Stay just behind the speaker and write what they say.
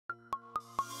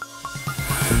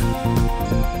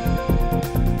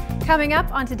Coming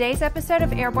up on today's episode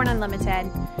of Airborne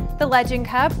Unlimited, the Legend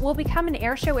Cub will become an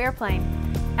airshow airplane.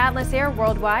 Atlas Air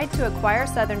Worldwide to acquire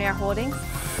Southern Air Holdings.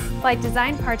 Flight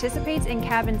Design participates in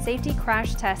cabin safety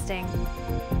crash testing.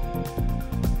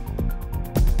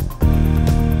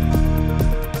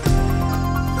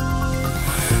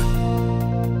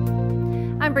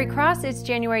 I'm Bree Cross. It's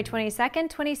January 22nd,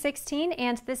 2016,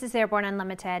 and this is Airborne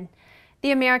Unlimited. The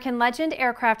American Legend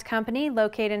Aircraft Company,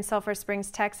 located in Sulphur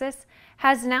Springs, Texas,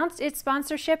 has announced its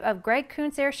sponsorship of Greg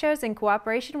Koontz Airshows in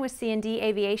cooperation with C&D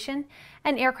Aviation,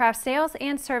 an aircraft sales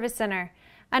and service center.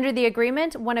 Under the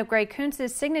agreement, one of Greg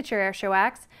Koontz's signature airshow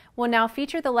acts will now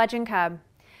feature the Legend Cub.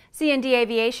 C&D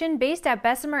Aviation, based at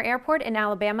Bessemer Airport in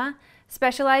Alabama,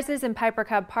 specializes in Piper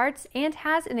Cub parts and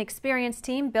has an experienced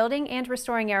team building and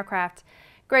restoring aircraft.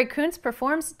 Greg Koontz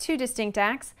performs two distinct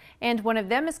acts, and one of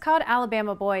them is called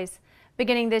Alabama Boys.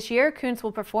 Beginning this year, Koontz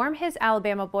will perform his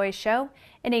Alabama Boys show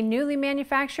in a newly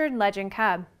manufactured Legend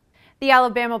Cub. The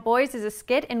Alabama Boys is a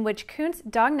skit in which Koontz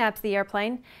dognaps the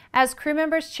airplane as crew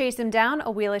members chase him down,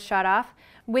 a wheel is shot off.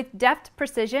 With deft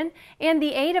precision and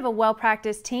the aid of a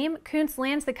well-practiced team, Koontz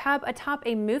lands the Cub atop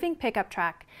a moving pickup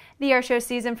truck. The airshow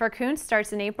season for Koontz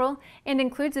starts in April and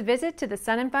includes a visit to the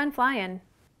Sun and Fun Fly-In.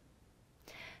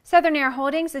 Southern Air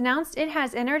Holdings announced it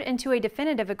has entered into a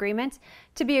definitive agreement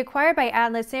to be acquired by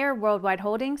Atlas Air Worldwide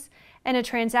Holdings in a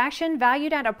transaction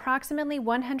valued at approximately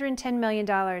 $110 million.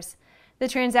 The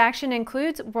transaction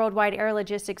includes Worldwide Air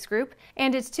Logistics Group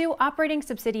and its two operating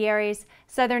subsidiaries,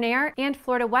 Southern Air and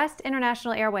Florida West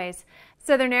International Airways.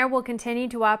 Southern Air will continue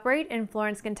to operate in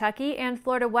Florence, Kentucky, and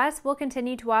Florida West will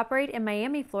continue to operate in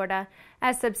Miami, Florida,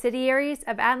 as subsidiaries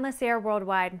of Atlas Air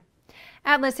Worldwide.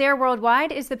 Atlas Air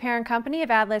Worldwide is the parent company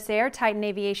of Atlas Air Titan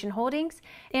Aviation Holdings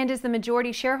and is the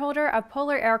majority shareholder of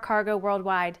Polar Air Cargo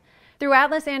Worldwide. Through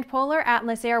Atlas and Polar,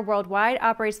 Atlas Air Worldwide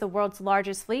operates the world's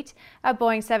largest fleet of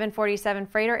Boeing 747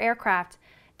 freighter aircraft.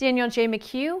 Daniel J.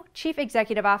 McHugh, Chief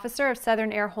Executive Officer of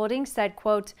Southern Air Holdings, said,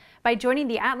 quote, "By joining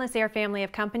the Atlas Air family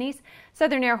of companies,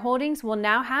 Southern Air Holdings will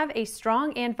now have a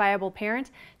strong and viable parent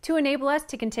to enable us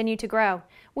to continue to grow.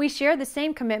 We share the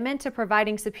same commitment to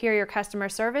providing superior customer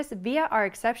service via our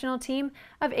exceptional team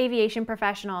of aviation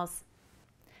professionals."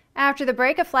 After the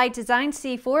break, a Flight Design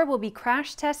C4 will be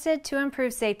crash tested to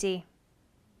improve safety.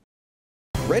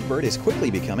 Redbird is quickly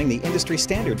becoming the industry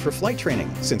standard for flight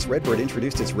training. Since Redbird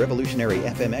introduced its revolutionary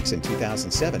FMX in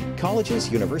 2007,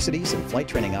 colleges, universities, and flight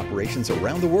training operations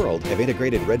around the world have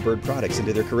integrated Redbird products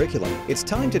into their curriculum. It's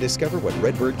time to discover what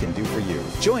Redbird can do for you.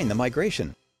 Join the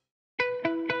migration.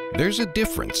 There's a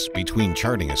difference between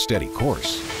charting a steady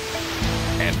course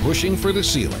and pushing for the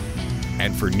ceiling.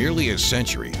 And for nearly a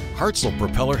century, Hartzell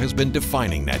Propeller has been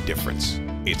defining that difference.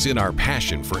 It's in our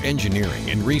passion for engineering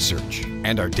and research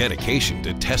and our dedication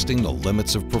to testing the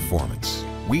limits of performance.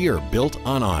 We are built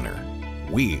on honor.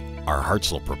 We are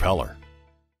Hartzell Propeller.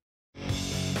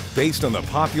 Based on the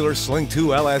popular Sling 2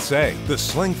 LSA, the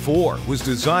Sling 4 was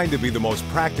designed to be the most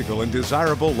practical and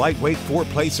desirable lightweight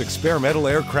four-place experimental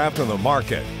aircraft on the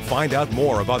market. Find out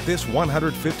more about this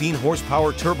 115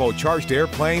 horsepower turbocharged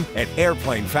airplane at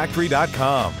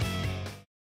airplanefactory.com.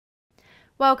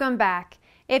 Welcome back.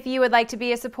 If you would like to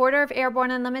be a supporter of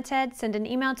Airborne Unlimited, send an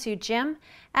email to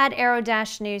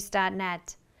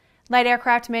jim@aero-news.net. Light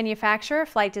aircraft manufacturer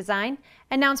Flight Design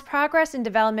announced progress in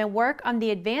development work on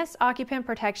the Advanced Occupant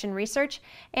Protection Research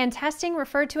and Testing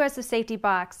referred to as the Safety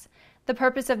Box. The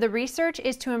purpose of the research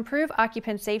is to improve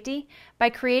occupant safety by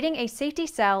creating a safety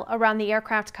cell around the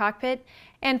aircraft cockpit,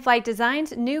 and Flight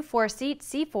Design's new four-seat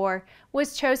C4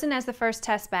 was chosen as the first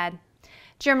testbed.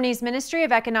 Germany's Ministry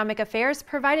of Economic Affairs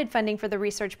provided funding for the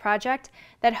research project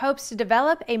that hopes to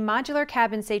develop a modular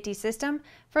cabin safety system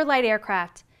for light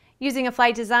aircraft. Using a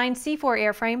Flight Design C4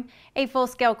 airframe, a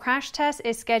full-scale crash test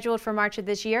is scheduled for March of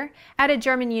this year at a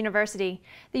German university.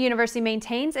 The university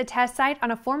maintains a test site on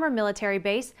a former military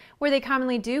base where they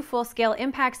commonly do full-scale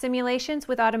impact simulations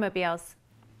with automobiles.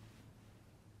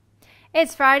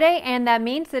 It's Friday, and that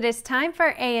means that it's time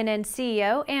for ANN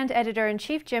CEO and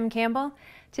Editor-in-Chief Jim Campbell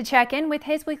to check in with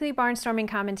his weekly Barnstorming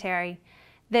commentary.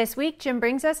 This week, Jim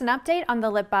brings us an update on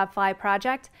the Let Bob Fly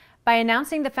project by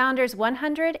announcing the Founders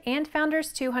 100 and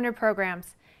Founders 200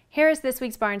 programs. Here is this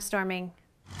week's Barnstorming.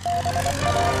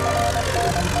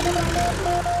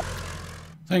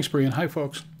 Thanks, Brian. Hi,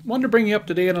 folks. Wanted to bring you up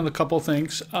to date on a couple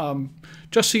things,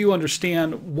 just so you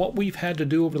understand what we've had to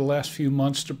do over the last few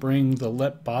months to bring the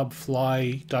Let Bob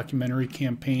Fly documentary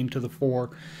campaign to the fore.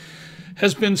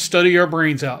 Has been study our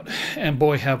brains out, and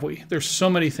boy have we. There's so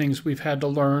many things we've had to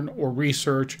learn or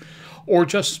research or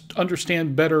just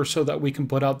understand better so that we can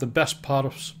put out the best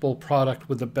possible product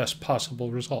with the best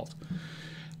possible result.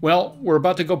 Well, we're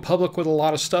about to go public with a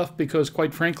lot of stuff because,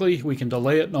 quite frankly, we can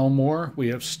delay it no more. We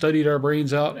have studied our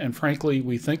brains out, and frankly,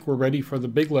 we think we're ready for the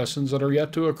big lessons that are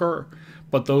yet to occur.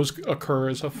 But those occur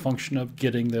as a function of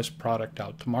getting this product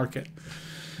out to market.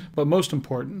 But most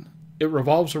important, it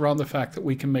revolves around the fact that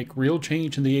we can make real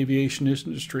change in the aviation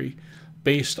industry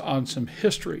based on some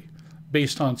history,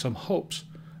 based on some hopes,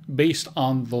 based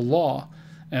on the law,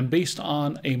 and based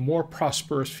on a more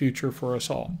prosperous future for us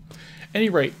all. At any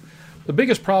rate, the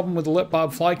biggest problem with the Let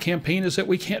Bob Fly campaign is that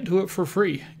we can't do it for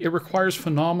free. It requires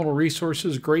phenomenal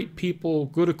resources, great people,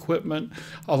 good equipment,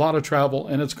 a lot of travel,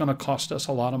 and it's going to cost us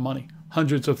a lot of money,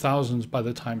 hundreds of thousands by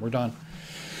the time we're done.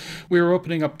 We are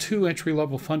opening up 2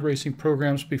 entry-level fundraising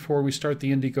programs before we start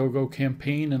the Indiegogo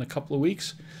campaign in a couple of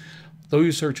weeks.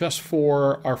 Those are just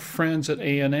for our friends at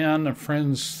ANN and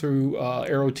friends through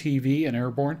Aero-TV and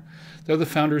Airborne. They're the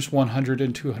Founders 100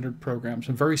 and 200 programs,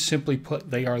 and very simply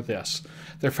put, they are this.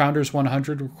 Their Founders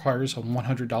 100 requires a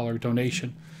 $100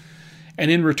 donation.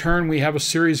 And in return, we have a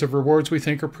series of rewards we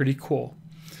think are pretty cool.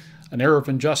 An Era of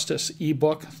Injustice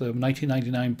ebook, the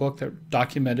 1999 book that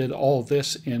documented all of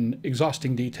this in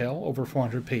exhausting detail, over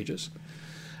 400 pages.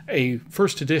 A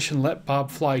first edition Let Bob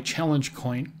Fly challenge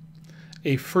coin.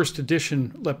 A first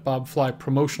edition Let Bob Fly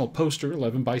promotional poster,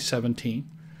 11 by 17.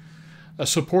 A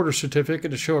supporter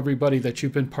certificate to show everybody that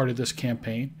you've been part of this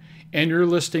campaign, and your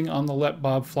listing on the Let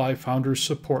Bob Fly Founders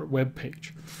Support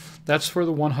webpage. That's for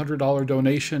the $100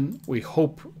 donation. We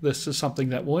hope this is something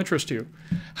that will interest you.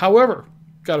 However,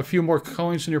 got a few more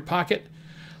coins in your pocket?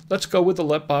 Let's go with the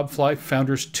Let Bob Fly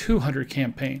Founders 200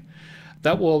 campaign.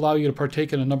 That will allow you to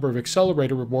partake in a number of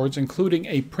accelerator rewards, including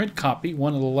a print copy,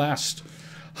 one of the last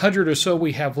 100 or so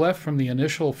we have left from the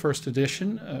initial first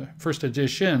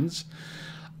editions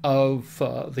of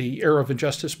the Era of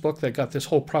Injustice book that got this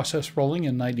whole process rolling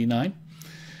in '99.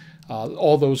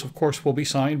 All those, of course, will be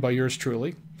signed by yours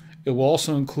truly. It will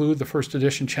also include the first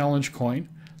edition challenge coin,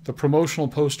 the promotional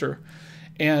poster,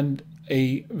 and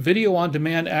a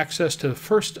video-on-demand access to the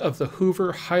first of the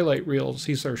Hoover highlight reels.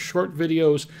 These are short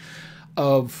videos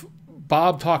of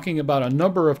Bob talking about a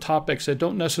number of topics that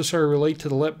don't necessarily relate to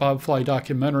the Let Bob Fly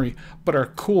documentary, but are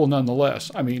cool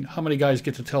nonetheless. I mean, how many guys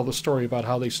get to tell the story about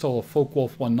how they stole a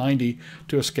Focke-Wulf 190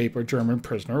 to escape a German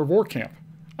prisoner of war camp?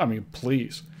 I mean,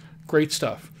 please. Great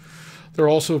stuff. There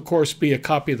will also, of course, be a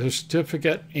copy of the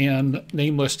certificate and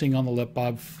name listing on the Let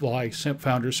Bob Fly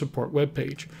Founders Support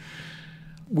webpage.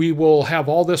 We will have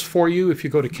all this for you. If you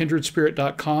go to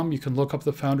kindredspirit.com, you can look up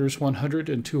the Founders 100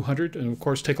 and 200, and of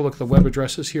course take a look at the web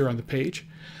addresses here on the page.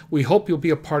 We hope you'll be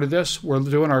a part of this. We're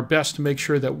doing our best to make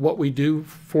sure that what we do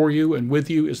for you and with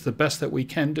you is the best that we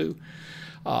can do.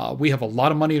 We have a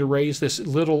lot of money to raise. This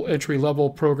little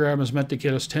entry-level program is meant to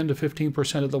get us 10 to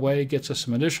 15% of the way, gets us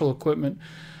some initial equipment,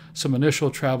 some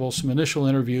initial travel, some initial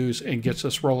interviews, and gets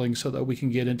us rolling so that we can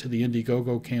get into the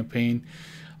Indiegogo campaign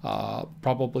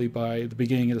probably by the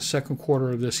beginning of the second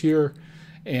quarter of this year,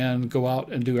 and go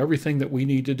out and do everything that we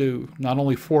need to do, not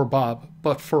only for Bob,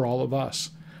 but for all of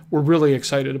us. We're really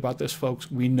excited about this,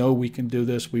 folks. We know we can do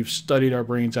this. We've studied our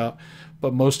brains out,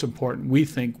 but most important, we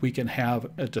think we can have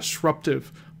a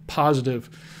disruptive, positive,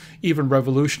 even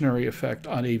revolutionary effect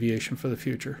on aviation for the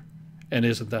future. And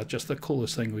isn't that just the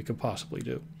coolest thing we could possibly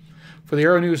do? For the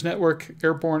Aero-News Network,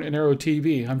 Airborne, and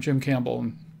Aero-TV, I'm Jim Campbell,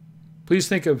 and please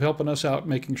think of helping us out,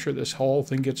 making sure this whole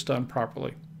thing gets done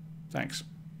properly. Thanks.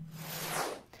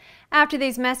 After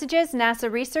these messages,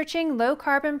 NASA researching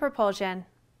low-carbon propulsion.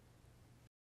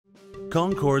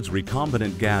 Concorde's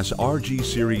recombinant gas RG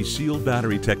series sealed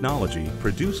battery technology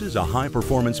produces a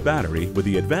high-performance battery with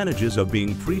the advantages of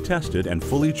being pre-tested and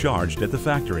fully charged at the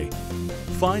factory.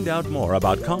 Find out more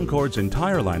about Concorde's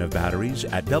entire line of batteries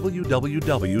at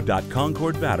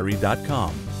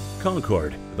www.concordebattery.com.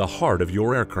 Concorde, the heart of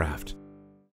your aircraft.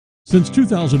 Since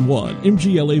 2001,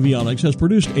 MGL Avionics has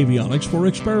produced avionics for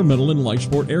experimental and life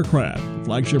sport aircraft. The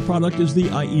flagship product is the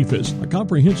IEFIS, a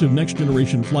comprehensive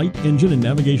next-generation flight, engine, and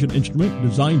navigation instrument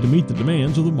designed to meet the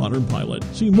demands of the modern pilot.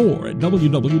 See more at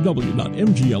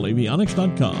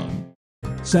www.mglavionics.com.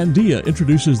 Sandia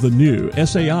introduces the new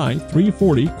SAI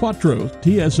 340 Quattro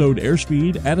TSO'd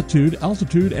airspeed, attitude,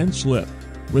 altitude, and slip.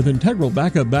 With integral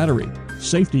backup battery,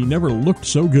 safety never looked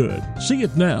so good. See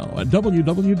it now at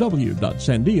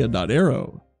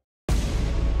www.sandia.aero.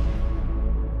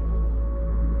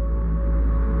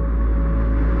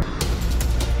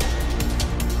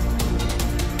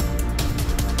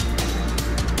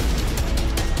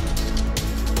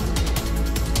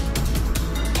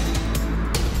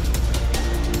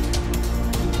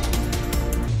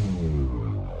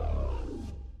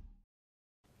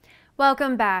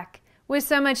 Welcome back. With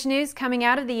so much news coming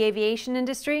out of the aviation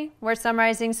industry, we're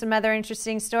summarizing some other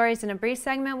interesting stories in a brief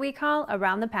segment we call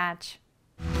Around the Patch.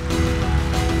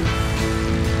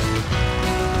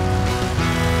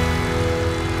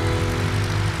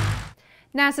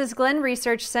 NASA's Glenn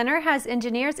Research Center has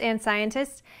engineers and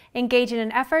scientists engaged in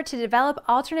an effort to develop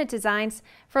alternate designs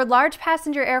for large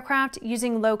passenger aircraft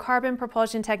using low-carbon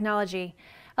propulsion technology.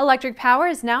 Electric power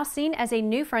is now seen as a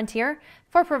new frontier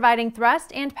for providing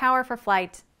thrust and power for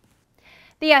flight.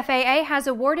 The FAA has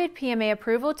awarded PMA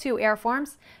approval to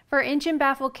Airforms for engine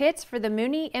baffle kits for the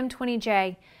Mooney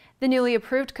M20J. The newly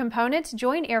approved components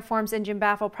join Airforms' engine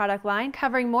baffle product line,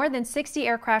 covering more than 60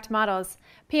 aircraft models.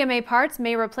 PMA parts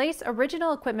may replace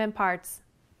original equipment parts.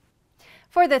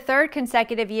 For the third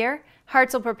consecutive year,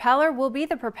 Hartzell Propeller will be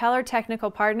the propeller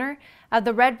technical partner of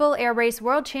the Red Bull Air Race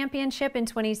World Championship in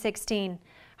 2016.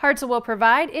 Hartzell will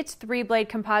provide its three-blade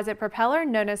composite propeller,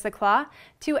 known as the Claw,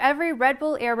 to every Red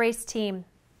Bull Air Race team.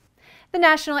 The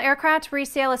National Aircraft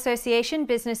Resale Association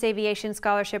Business Aviation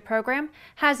Scholarship Program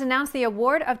has announced the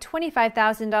award of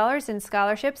 $25,000 in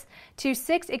scholarships to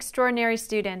 6 extraordinary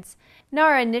students.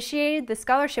 NARA initiated the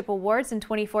scholarship awards in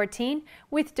 2014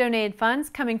 with donated funds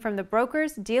coming from the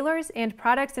brokers, dealers, and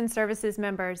products and services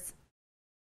members.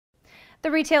 The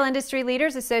Retail Industry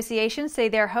Leaders Association say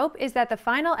their hope is that the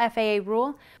final FAA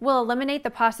rule will eliminate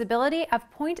the possibility of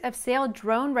point-of-sale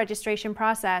drone registration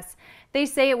process. They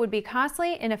say it would be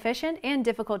costly, inefficient, and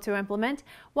difficult to implement,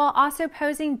 while also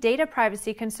posing data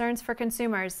privacy concerns for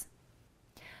consumers.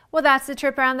 Well, that's the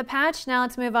trip around the patch. Now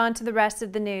let's move on to the rest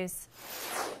of the news.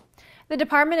 The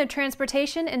Department of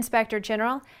Transportation Inspector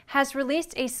General has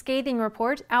released a scathing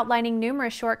report outlining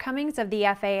numerous shortcomings of the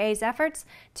FAA's efforts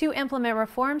to implement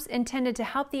reforms intended to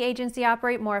help the agency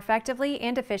operate more effectively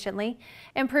and efficiently,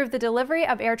 improve the delivery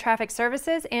of air traffic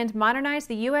services, and modernize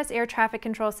the U.S. air traffic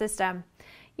control system.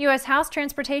 U.S. House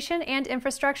Transportation and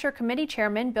Infrastructure Committee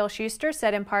Chairman Bill Schuster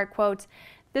said in part, quote,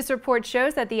 "This report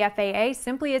shows that the FAA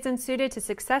simply isn't suited to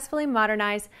successfully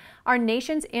modernize our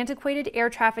nation's antiquated air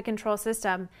traffic control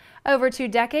system. Over 2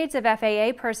 decades of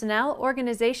FAA personnel,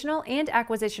 organizational, and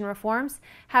acquisition reforms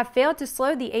have failed to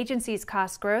slow the agency's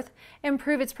cost growth,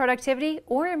 improve its productivity,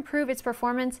 or improve its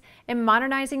performance in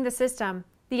modernizing the system.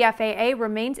 The FAA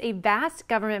remains a vast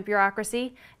government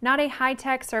bureaucracy, not a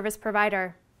high-tech service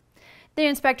provider." The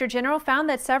Inspector General found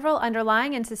that several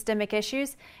underlying and systemic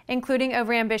issues, including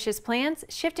overambitious plans,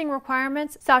 shifting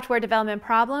requirements, software development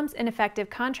problems, ineffective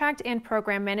contract and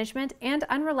program management, and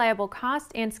unreliable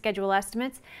cost and schedule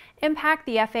estimates, impact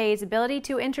the FAA's ability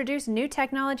to introduce new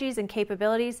technologies and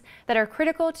capabilities that are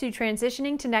critical to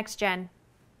transitioning to next gen.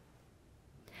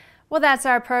 Well, that's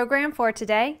our program for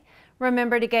today.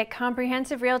 Remember to get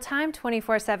comprehensive real-time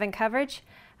 24/7 coverage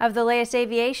of the latest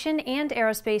aviation and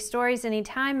aerospace stories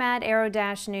anytime at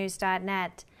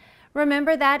aero-news.net.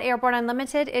 Remember that Airborne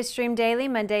Unlimited is streamed daily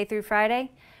Monday through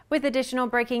Friday, with additional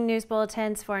breaking news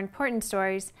bulletins for important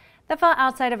stories that fall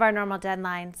outside of our normal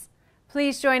deadlines.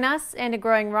 Please join us and a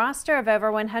growing roster of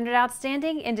over 100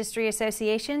 outstanding industry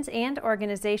associations and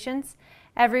organizations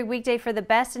every weekday for the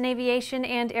best in aviation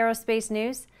and aerospace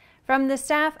news from the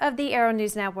staff of the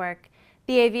Aero-News Network,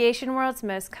 the aviation world's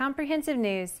most comprehensive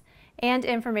news and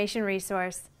information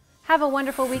resource. Have a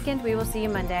wonderful weekend. We will see you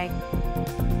Monday.